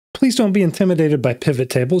Please don't be intimidated by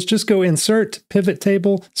pivot tables. Just go Insert, Pivot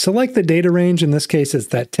Table, select the data range. In this case, it's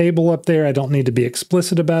that table up there. I don't need to be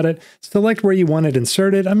explicit about it. Select where you want it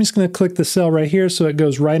inserted. I'm just going to click the cell right here so it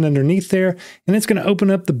goes right underneath there, and it's going to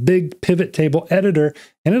open up the big pivot table editor,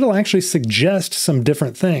 and it'll actually suggest some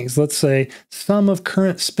different things. Let's say sum of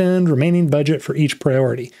current spend, remaining budget for each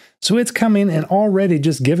priority. So it's coming and already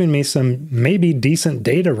just giving me some maybe decent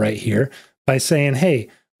data right here by saying, hey,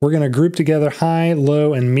 we're going to group together high,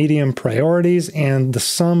 low, and medium priorities and the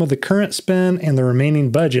sum of the current spend and the remaining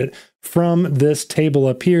budget from this table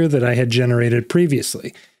up here that I had generated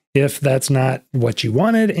previously. If that's not what you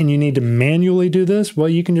wanted and you need to manually do this, well,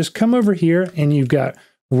 you can just come over here and you've got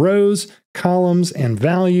rows, columns, and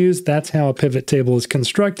values. That's how a pivot table is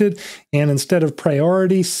constructed. And instead of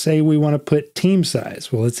priority, say we want to put team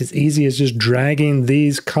size. Well, it's as easy as just dragging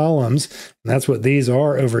these columns. And that's what these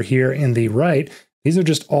are over here in the right. These are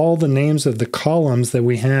just all the names of the columns that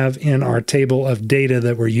we have in our table of data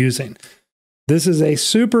that we're using. This is a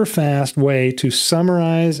super fast way to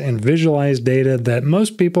summarize and visualize data that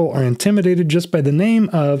most people are intimidated just by the name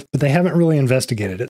of, but they haven't really investigated it.